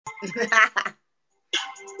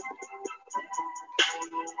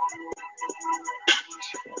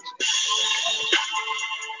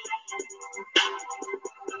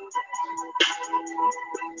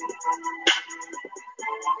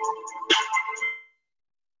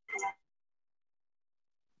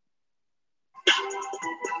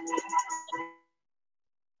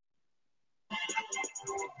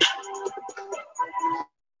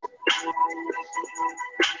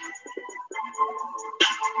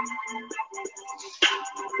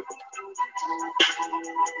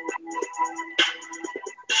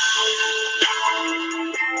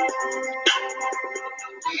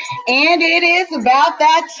And it is about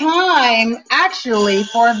that time, actually,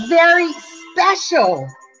 for a very special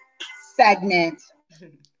segment.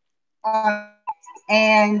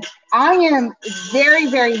 And I am very,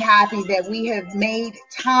 very happy that we have made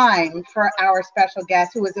time for our special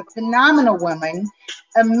guest, who is a phenomenal woman,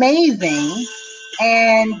 amazing.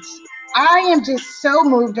 And I am just so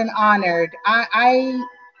moved and honored. I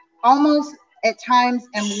almost at times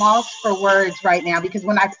am lost for words right now, because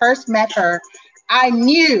when I first met her, I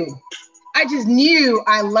just knew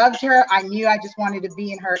I loved her. I knew I just wanted to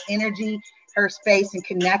be in her energy, her space, and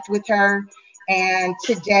connect with her. And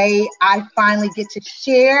today I finally get to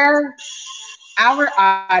share our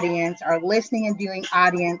audience, our listening and viewing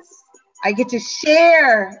audience. I get to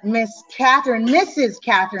share Mrs.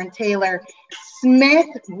 Catherine Taylor Smith,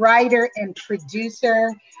 writer and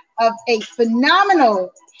producer of a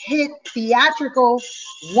phenomenal hit theatrical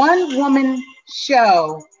one-woman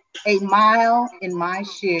show, A Mile in My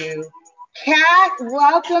Shoe. Kat,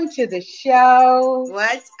 welcome to the show.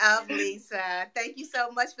 What's up, Lisa? Thank you so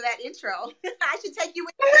much for that intro. I should take you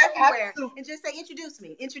with me everywhere and just say, introduce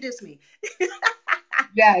me.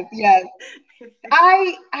 Yes.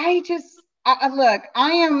 Look,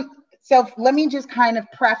 I am, so let me just kind of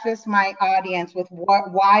preface my audience with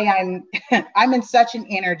why I'm in such an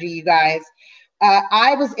energy, you guys.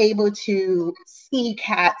 I was able to see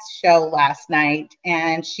Kat's show last night,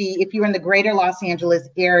 and if you're in the greater Los Angeles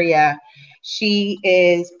area, she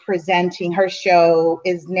is presenting. Her show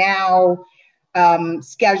is now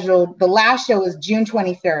scheduled. The last show is June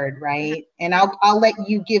 23rd, right? And I'll let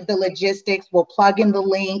you give the logistics. We'll plug in the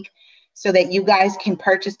link so that you guys can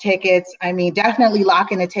purchase tickets. I mean, definitely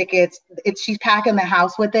lock in the tickets. She's packing the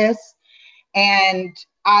house with this. And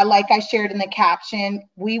like I shared in the caption,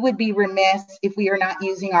 we would be remiss if we are not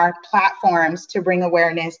using our platforms to bring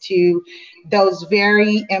awareness to those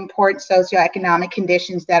very important socioeconomic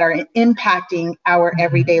conditions that are impacting our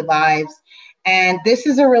everyday lives. And this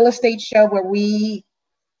is a real estate show where we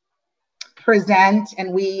present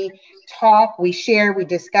and we talk, we share, we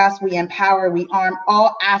discuss, we empower, we arm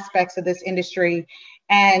all aspects of this industry.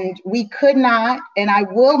 And we could not, and I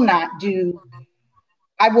will not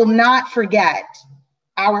forget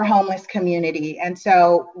our homeless community. And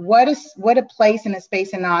so what a place and a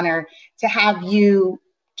space and honor to have you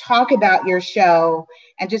talk about your show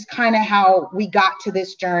and just kind of how we got to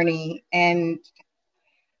this journey. And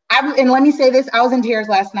let me say this, I was in tears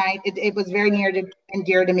last night. It was very near and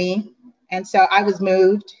dear to me. And so I was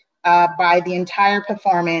moved by the entire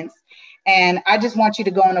performance. And I just want you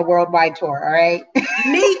to go on a worldwide tour, all right?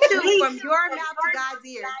 Me too, from your mouth to God's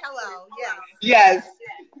ears. Hello, yes.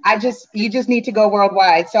 Yes. You just need to go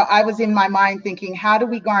worldwide. So I was in my mind thinking, how do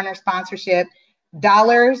we garner sponsorship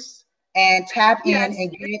dollars and tap in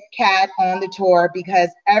and get Kat on the tour, because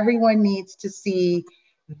everyone needs to see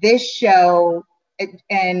this show.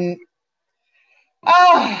 And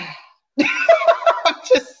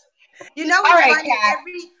just, you know what's funny?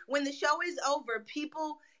 When the show is over,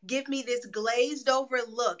 people give me this glazed over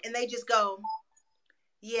look and they just go,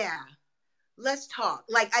 yeah, let's talk.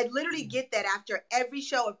 Like, I literally get that after every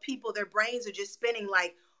show of people, their brains are just spinning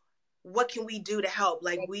like, what can we do to help?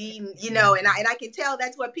 Like, and I can tell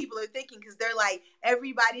that's what people are thinking, because they're like,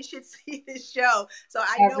 everybody should see this show. So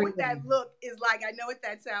I know what that look is like. I know what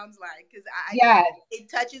that sounds like, because it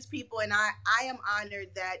touches people. And I am honored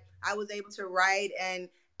that I was able to write and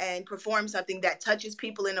perform something that touches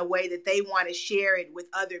people in a way that they want to share it with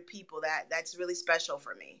other people. That's really special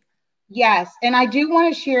for me. Yes. And I do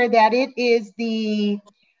want to share that it is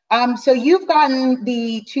so you've gotten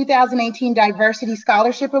the 2018 Diversity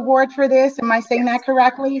Scholarship Award for this. Am I saying that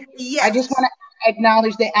correctly? Yes. I just want to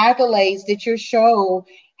acknowledge the accolades that your show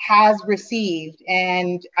has received.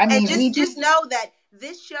 And I mean, just know that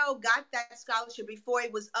this show got that scholarship before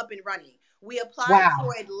it was up and running. We applied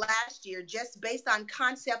for it last year just based on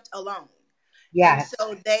concept alone. Yes. And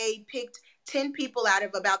so they picked 10 people out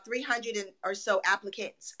of about 300 or so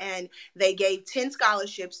applicants, and they gave 10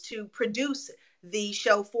 scholarships to produce the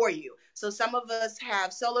show for you. So some of us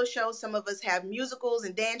have solo shows, some of us have musicals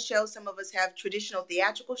and dance shows, some of us have traditional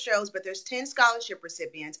theatrical shows, but there's 10 scholarship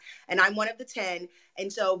recipients, and I'm one of the 10.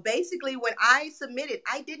 And so basically when I submitted,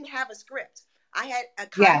 I didn't have a script. I had a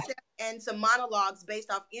concept and some monologues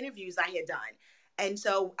based off interviews I had done. And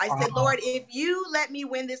so I said, Lord, if you let me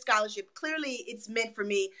win this scholarship, clearly it's meant for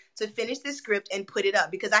me to finish this script and put it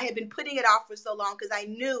up, because I had been putting it off for so long because I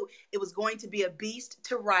knew it was going to be a beast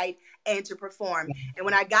to write and to perform. And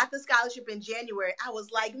when I got the scholarship in January, I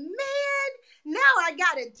was like, man, now I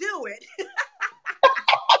got to do it.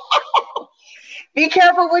 Be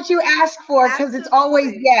careful what you ask for, because it's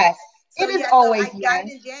always yes. So, it is always I got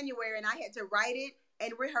it in January, and I had to write it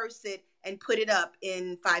and rehearse it and put it up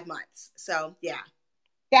in 5 months. So, yeah.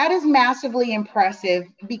 That is massively impressive,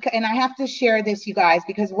 because, and I have to share this, you guys,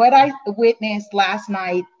 because what I witnessed last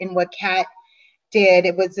night and what Kat did,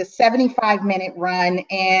 it was a 75-minute run,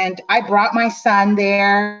 and I brought my son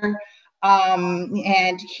there,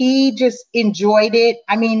 and he just enjoyed it.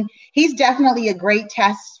 I mean, he's definitely a great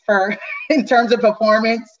test for in terms of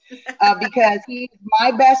performance, because he's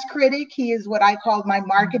my best critic. He is what I call my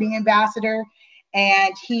marketing ambassador,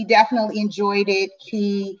 and he definitely enjoyed it.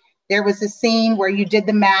 There was a scene where you did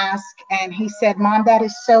the mask, and he said, "Mom, that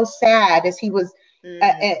is so sad," as he was,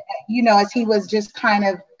 as he was just kind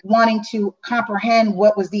of wanting to comprehend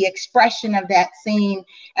what was the expression of that scene.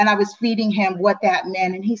 And I was feeding him what that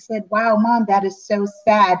meant. And he said, "Wow, Mom, that is so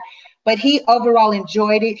sad." But he overall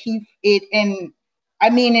enjoyed it. And I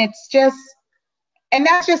mean, it's just, and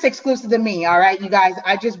that's just exclusive to me. All right, you guys,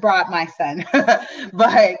 I just brought my son,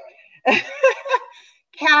 but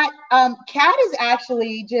Kat is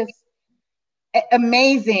actually just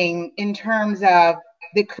amazing in terms of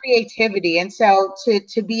the creativity. And so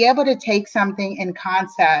to be able to take something in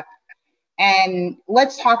concept, and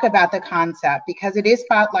let's talk about the concept, because it is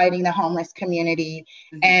spotlighting the homeless community.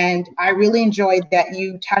 And I really enjoyed that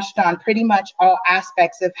you touched on pretty much all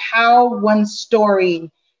aspects of how one story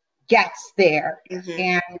gets there.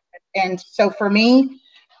 And so for me,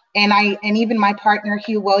 and even my partner,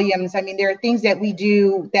 Hugh Williams, I mean, there are things that we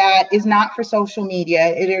do that is not for social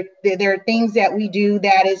media. There are things that we do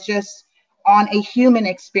that is just on a human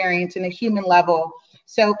experience and a human level.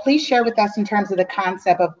 So please share with us in terms of the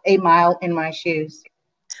concept of A Mile in My Shoes.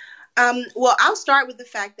 Well, I'll start with the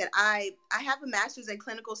fact that I have a master's in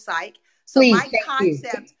clinical psych. So Please, my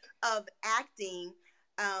concept of acting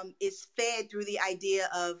is fed through the idea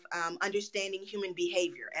of understanding human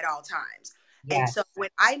behavior at all times. Yes. And so when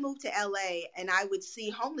I moved to LA and I would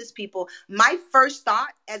see homeless people, my first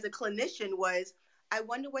thought as a clinician was, I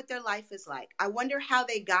wonder what their life is like. I wonder how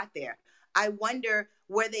they got there. I wonder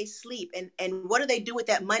where they sleep, and what do they do with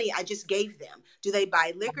that money I just gave them? Do they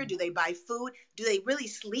buy liquor? Do they buy food? Do they really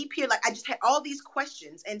sleep here? Like, I just had all these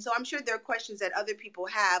questions. And so I'm sure there are questions that other people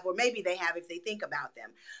have, or maybe they have if they think about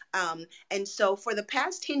them. And so for the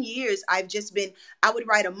past 10 years, I would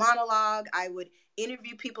write a monologue. I would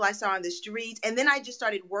interview people I saw on the streets. And then I just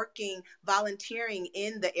started volunteering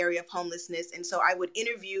in the area of homelessness. And so I would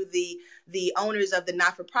interview the owners of the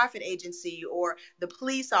not-for-profit agency, or the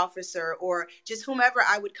police officer, or just whomever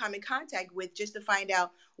I would come in contact with, just to find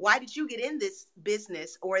out, why did you get in this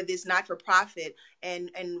business or this not-for-profit, and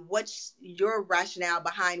what's your rationale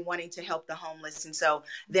behind wanting to help the homeless? And so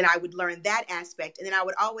then I would learn that aspect. And then I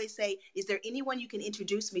would always say, is there anyone you can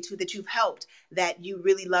introduce me to that you've helped, that you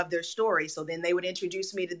really love their story? So then they would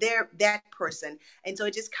introduce me to that person. And so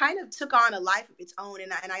it just kind of took on a life of its own.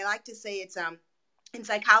 And I like to say it's in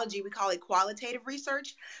psychology, we call it qualitative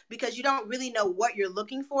research, because you don't really know what you're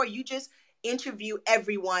looking for. You just interview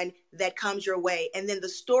everyone that comes your way. And then the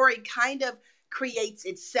story kind of creates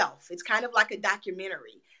itself. It's kind of like a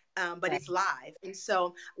documentary, but it's live. And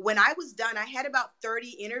so when I was done, I had about 30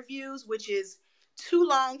 interviews, which is too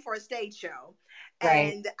long for a stage show.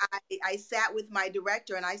 And I sat with my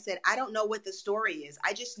director and I said, I don't know what the story is.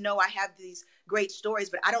 I just know I have these great stories,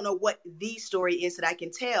 but I don't know what the story is that I can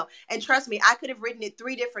tell. And trust me, I could have written it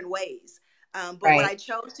 3 different ways. But what I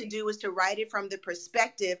chose to do was to write it from the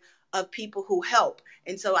perspective of people who help.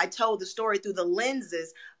 And so I told the story through the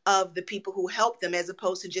lenses of the people who help them, as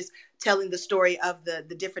opposed to just telling the story of the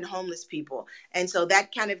different homeless people. And so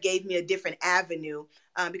that kind of gave me a different avenue,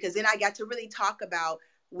 because then I got to really talk about,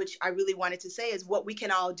 which I really wanted to say, is what we can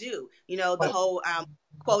all do. You know, the whole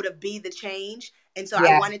quote of be the change. And so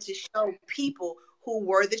I wanted to show people who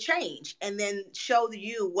were the change, and then show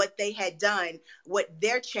you what they had done, what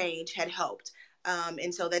their change had helped.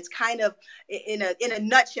 And so that's kind of, in a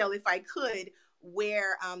nutshell, if I could,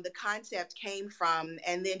 where the concept came from.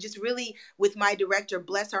 And then just really with my director,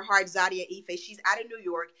 bless her heart, Zadia Ife, she's out of New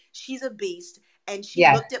York. She's a beast. And she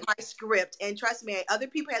Yes. looked at my script, and trust me, other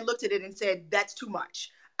people had looked at it and said, that's too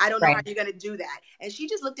much. I don't know how Right. you're going to do that. And she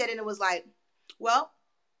just looked at it and was like, well,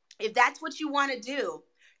 if that's what you want to do,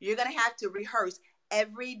 you're going to have to rehearse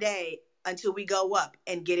every day until we go up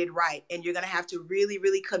and get it right. And you're going to have to really,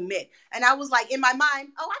 really commit. And I was like, in my mind,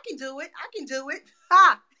 oh, I can do it. I can do it.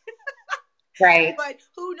 Ha. Right. But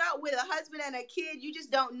who knows, with a husband and a kid, you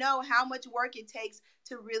just don't know how much work it takes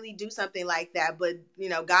to really do something like that. But, you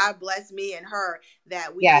know, God bless me and her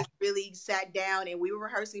that we Yes. just really sat down and we were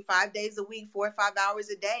rehearsing 5 days a week, 4 or 5 hours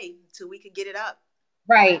a day till we could get it up.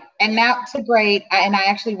 Right. And that's a great, and I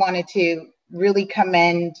actually wanted to really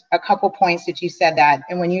commend a couple points that you said that.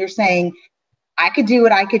 And when you're saying, I could do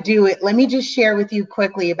it, I could do it, let me just share with you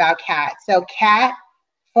quickly about Kat. So Kat,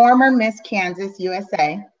 former Miss Kansas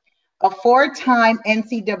USA, a four-time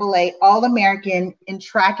NCAA All-American in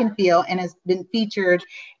track and field, and has been featured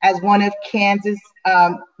as one of Kansas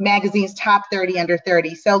Magazine's top 30 under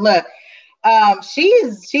 30. So look,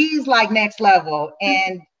 she's like next level.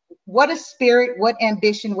 And what a spirit, what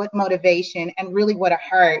ambition, what motivation, and really what a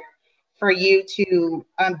heart for you to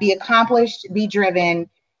be accomplished, be driven,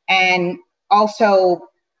 and also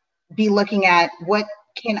be looking at what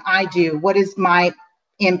can I do? What is my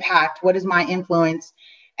impact? What is my influence?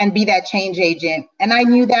 And be that change agent. And I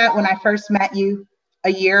knew that when I first met you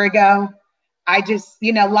a year ago. I just,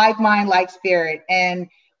 like mind, like spirit. And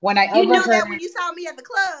when I You knew overheard, that when you saw me at the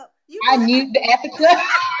club. You I knew knew that at the club.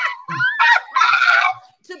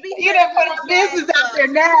 To be You fair, done it put was our a jazz business out club. there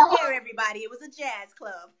To now. be fair, everybody, it was a jazz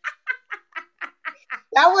club.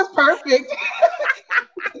 That was perfect.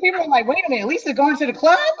 People are like, wait a minute, Lisa going to the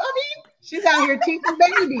club? I mean, she's out here teaching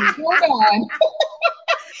babies. Hold on.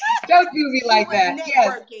 Don't do me like that. Yes.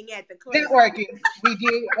 Networking at the club. Networking. We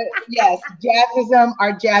do, yes, Jazzism,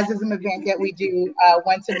 our Jazzism event that we do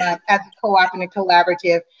once a month at the Co-op and the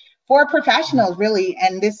Collaborative for professionals, really.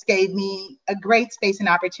 And this gave me a great space and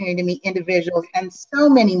opportunity to meet individuals and so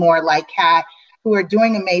many more like Kat who are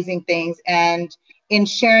doing amazing things. And in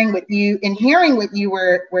sharing with you, in hearing what you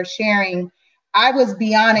were sharing, I was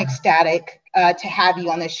beyond ecstatic to have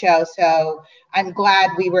you on the show. So I'm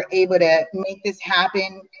glad we were able to make this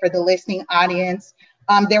happen for the listening audience.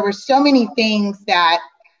 There were so many things that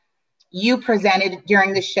you presented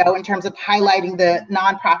during the show in terms of highlighting the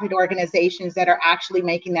nonprofit organizations that are actually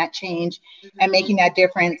making that change and making that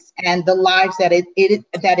difference, and the lives that it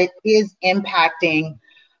is impacting.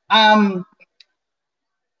 I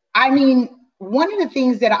mean, one of the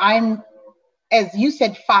things that I'm, as you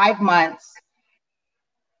said, 5 months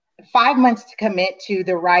to commit to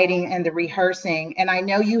the writing and the rehearsing. And I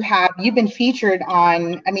know you've been featured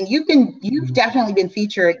on, I mean, you've definitely been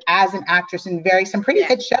featured as an actress in some pretty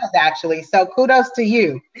hit shows actually. So kudos to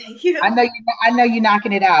you. Thank you. I know you're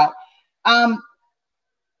knocking it out.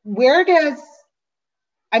 Where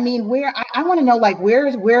I want to know, like,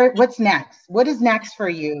 what's next? What is next for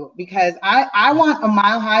you? Because I want a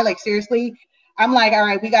mile high, like seriously. I'm like, all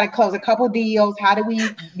right, we got to close a couple deals. How do we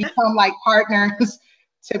become like partners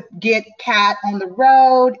to get Kat on the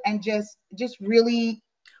road and just really?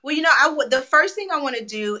 Well, the first thing I want to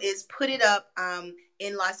do is put it up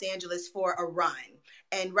in Los Angeles for a run.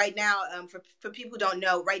 And right now, for people who don't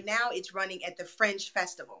know, right now it's running at the Fringe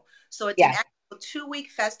Festival. So it's an actual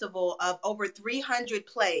 2-week festival of over 300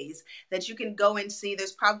 plays that you can go and see.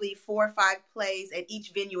 There's probably 4 or 5 plays at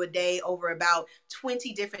each venue a day over about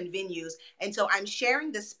 20 different venues. And so I'm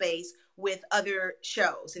sharing the space with other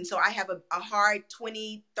shows. And so I have a hard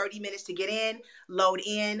 20, 30 minutes to get in, load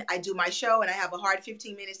in. I do my show and I have a hard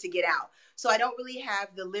 15 minutes to get out. So I don't really have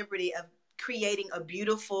the liberty of creating a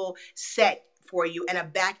beautiful set for you and a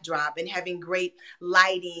backdrop and having great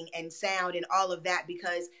lighting and sound and all of that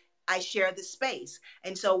because I share the space.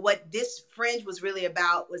 And so what this Fringe was really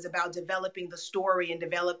about was about developing the story and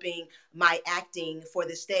developing my acting for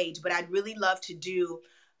the stage. But I'd really love to do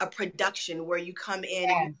a production where you come in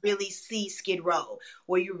and you really see Skid Row,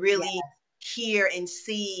 where you really hear and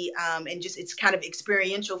see, and just it's kind of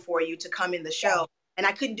experiential for you to come in the show. And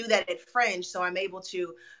I couldn't do that at Fringe, so I'm able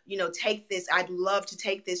to, take this. I'd love to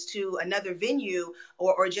take this to another venue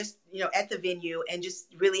or just, at the venue and just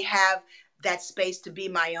really have that space to be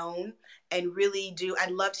my own and really do. I'd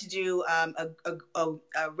love to do a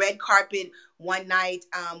red carpet one night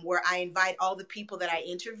where I invite all the people that I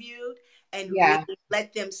interviewed and really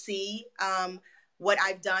let them see what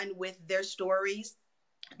I've done with their stories.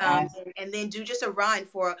 And then do just a run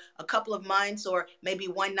for a couple of months or maybe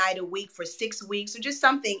one night a week for 6 weeks or just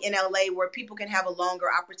something in LA where people can have a longer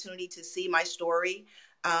opportunity to see my story.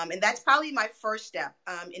 And that's probably my first step.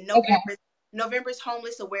 In November's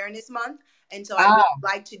Homeless Awareness Month. And so I would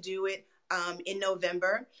like to do it in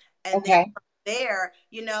November. And then there,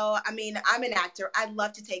 you know, I mean, I'm an actor. I'd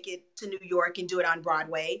love to take it to New York and do it on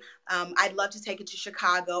Broadway. I'd love to take it to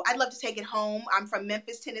Chicago. I'd love to take it home. I'm from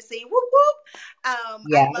Memphis, Tennessee. Whoop whoop.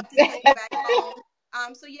 Yeah. I'd love to take it back home.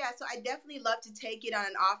 So yeah, so I definitely love to take it on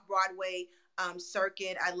an off Broadway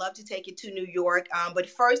circuit. I'd love to take it to New York. But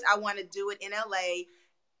first, I want to do it in LA,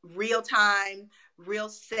 real time, real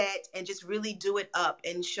set, and just really do it up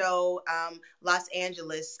and show Los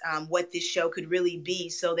Angeles what this show could really be,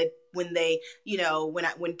 so that when they, you know,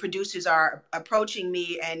 when producers are approaching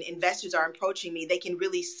me and investors are approaching me, they can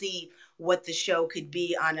really see what the show could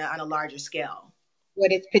be on a larger scale.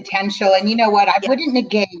 What its potential. And you know what? I Yeah. wouldn't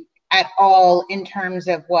negate at all in terms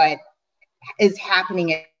of what is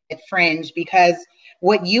happening at Fringe, because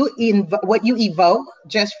what you evoke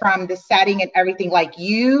just from the setting and everything, like,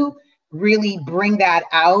 you really bring that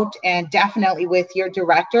out. And definitely with your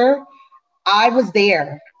director, I was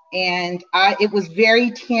there, and it was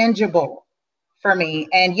very tangible for me.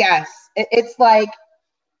 And yes, it's like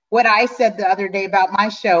what I said the other day about my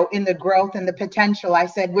show, in the growth and the potential. I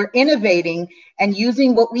said, we're innovating and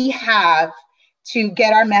using what we have to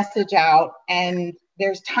get our message out, and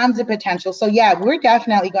there's tons of potential. So yeah, we're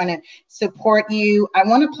definitely going to support you. I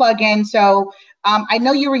want to plug in. So I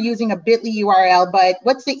know you were using a bit.ly URL, but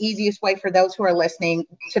what's the easiest way for those who are listening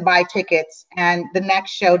to buy tickets and the next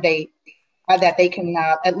show date that they can,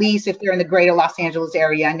 at least if they're in the greater Los Angeles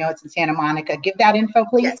area? I know it's in Santa Monica. Give that info,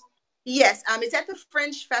 please. Yes, it's at the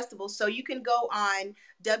Fringe Festival. So you can go on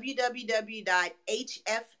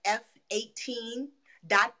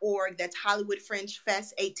www.hff18.org. That's Hollywood Fringe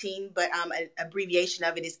Fest 18, but an abbreviation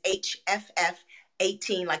of it is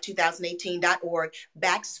HFF18, like 2018.org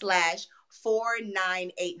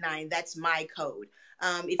 /4989. That's my code.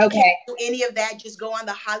 If you can't do any of that, just go on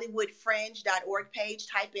the hollywoodfringe.org page,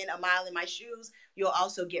 type in A Mile in My Shoes. You'll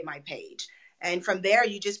also get my page. And from there,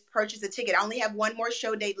 you just purchase a ticket. I only have one more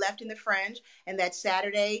show date left in the Fringe, and that's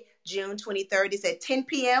Saturday, June 23rd. It's at 10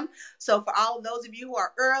 p.m. So for all of those of you who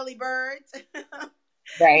are early birds,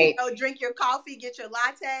 right, you know, drink your coffee, get your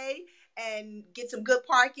latte, and get some good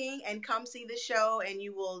parking, and come see the show, and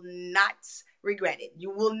you will not regret it.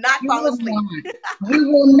 You will not fall asleep.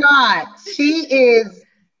 You will not. She is,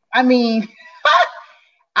 I mean...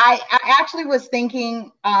 I actually was thinking,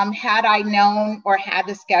 had I known or had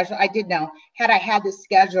the schedule, I did know, had I had the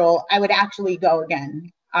schedule, I would actually go again.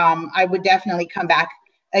 I would definitely come back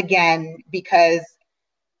again, because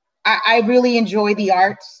I really enjoy the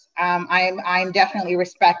arts. I'm definitely a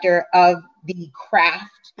respecter of the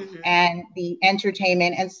craft and the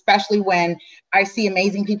entertainment, and especially when I see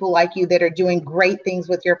amazing people like you that are doing great things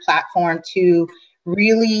with your platform to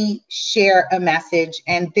really share a message.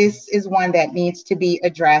 And this is one that needs to be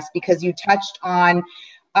addressed, because you touched on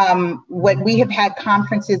what we have had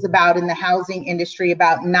conferences about in the housing industry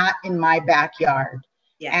about not in my backyard.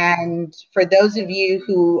 Yeah. And for those of you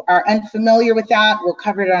who are unfamiliar with that, we'll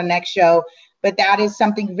cover it on next show. But that is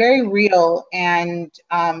something very real, and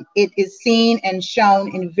it is seen and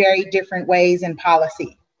shown in very different ways in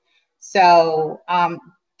policy. So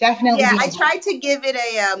definitely. Yeah, I tried to give it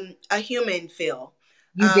a human feel.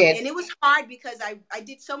 You did. And it was hard because I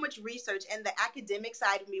did so much research, and the academic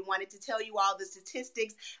side of me wanted to tell you all the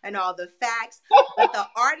statistics and all the facts, but the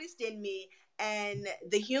artist in me and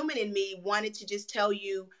the human in me wanted to just tell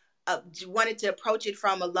you, wanted to approach it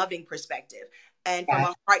from a loving perspective and from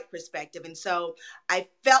a heart perspective. And so I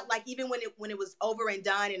felt like, even when it was over and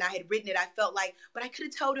done and I had written it, I felt like, but I could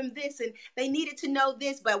have told them this, and they needed to know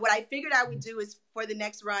this. But what I figured I would do is, for the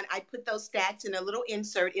next run, I put those stats in a little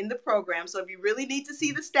insert in the program. So if you really need to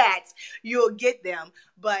see the stats, you'll get them.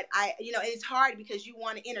 But it's hard because you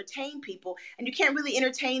want to entertain people, and you can't really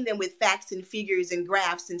entertain them with facts and figures and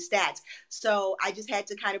graphs and stats. So I just had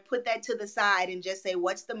to kind of put that to the side and just say,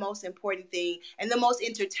 what's the most important thing and the most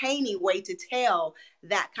entertaining way to tell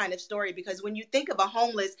that kind of story? Because when you think of a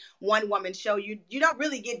homeless one-woman show, you don't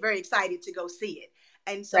really get very excited to go see it.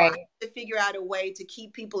 And so I had to figure out a way to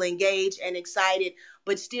keep people engaged and excited,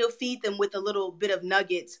 but still feed them with a little bit of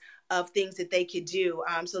nuggets of things that they could do.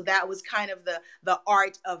 So that was kind of the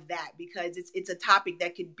art of that, because it's a topic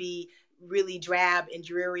that could be really drab and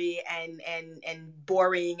dreary and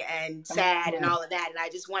boring and sad and all of that. And I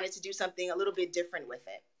just wanted to do something a little bit different with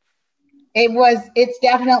it. It's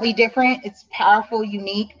definitely different. It's powerful,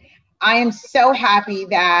 unique. I am so happy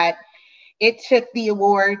that it took the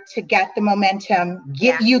award to get the momentum,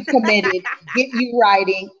 get you committed, get you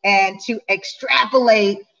writing, and to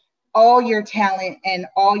extrapolate all your talent and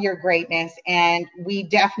all your greatness. And we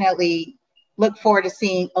definitely look forward to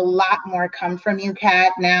seeing a lot more come from you,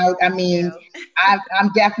 Kat. Now, I mean, I'm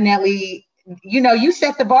definitely, you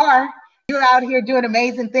set the bar. You're out here doing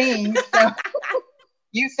amazing things. So.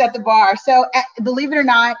 You set the bar. So believe it or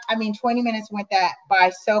not, I mean, 20 minutes went that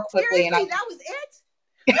by so quickly. Seriously, that was it?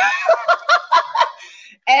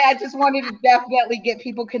 And I just wanted to definitely get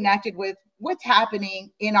people connected with what's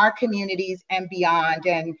happening in our communities and beyond.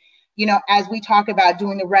 And, you know, as we talk about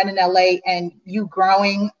doing the Run in LA and you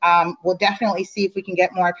growing, we'll definitely see if we can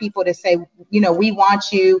get more people to say, you know, we want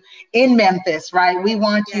you in Memphis, right? We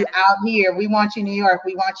want you out here. We want you in New York.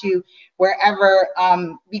 We want you wherever,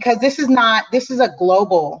 because this is a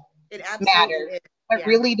global matter, but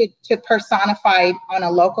really to personify it on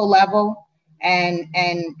a local level. And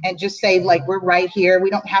just say, like, we're right here.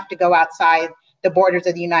 We don't have to go outside the borders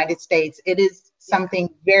of the United States. It is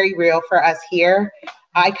something very real for us here.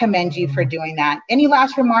 I commend you for doing that. Any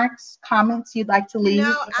last remarks, comments you'd like to leave?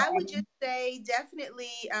 No, I would just say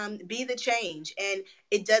definitely be the change. And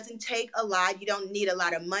it doesn't take a lot. You don't need a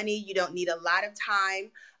lot of money. You don't need a lot of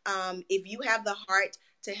time. If you have the heart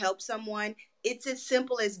to help someone, it's as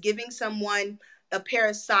simple as giving someone a pair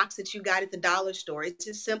of socks that you got at the dollar store. It's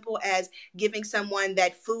as simple as giving someone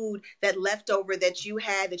that food, that leftover that you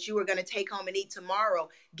had that you were going to take home and eat tomorrow,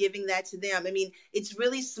 giving that to them. I mean, it's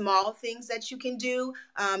really small things that you can do.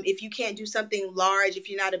 If you can't do something large, if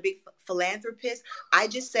you're not a big philanthropist, I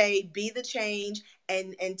just say be the change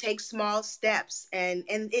and take small steps. And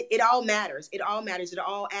it all matters. It all matters. It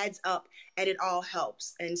all adds up and it all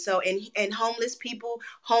helps. And so, and homeless people,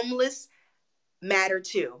 homeless matter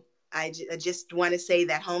too. I just want to say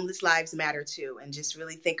that homeless lives matter too, and just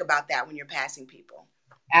really think about that when you're passing people.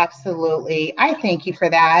 Absolutely. I thank you for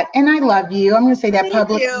that. And I love you. I'm going to say that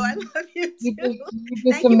publicly. I love you too.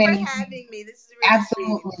 You're Thank you for having me. This is really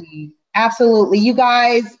absolutely sweet. Absolutely. You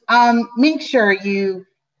guys, make sure you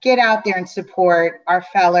get out there and support our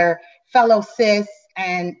fellow sis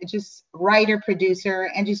and just writer, producer,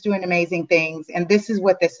 and just doing amazing things. And this is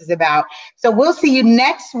what this is about. So we'll see you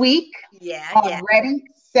next week. Ready,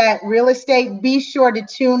 Set, Real Estate. Be sure to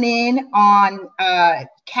tune in on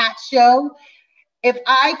Cat Show. If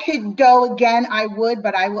I could go again, I would,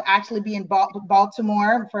 but I will actually be in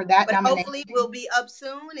Baltimore for that nomination. Hopefully we'll be up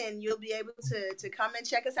soon and you'll be able to come and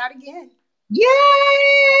check us out again. Yay!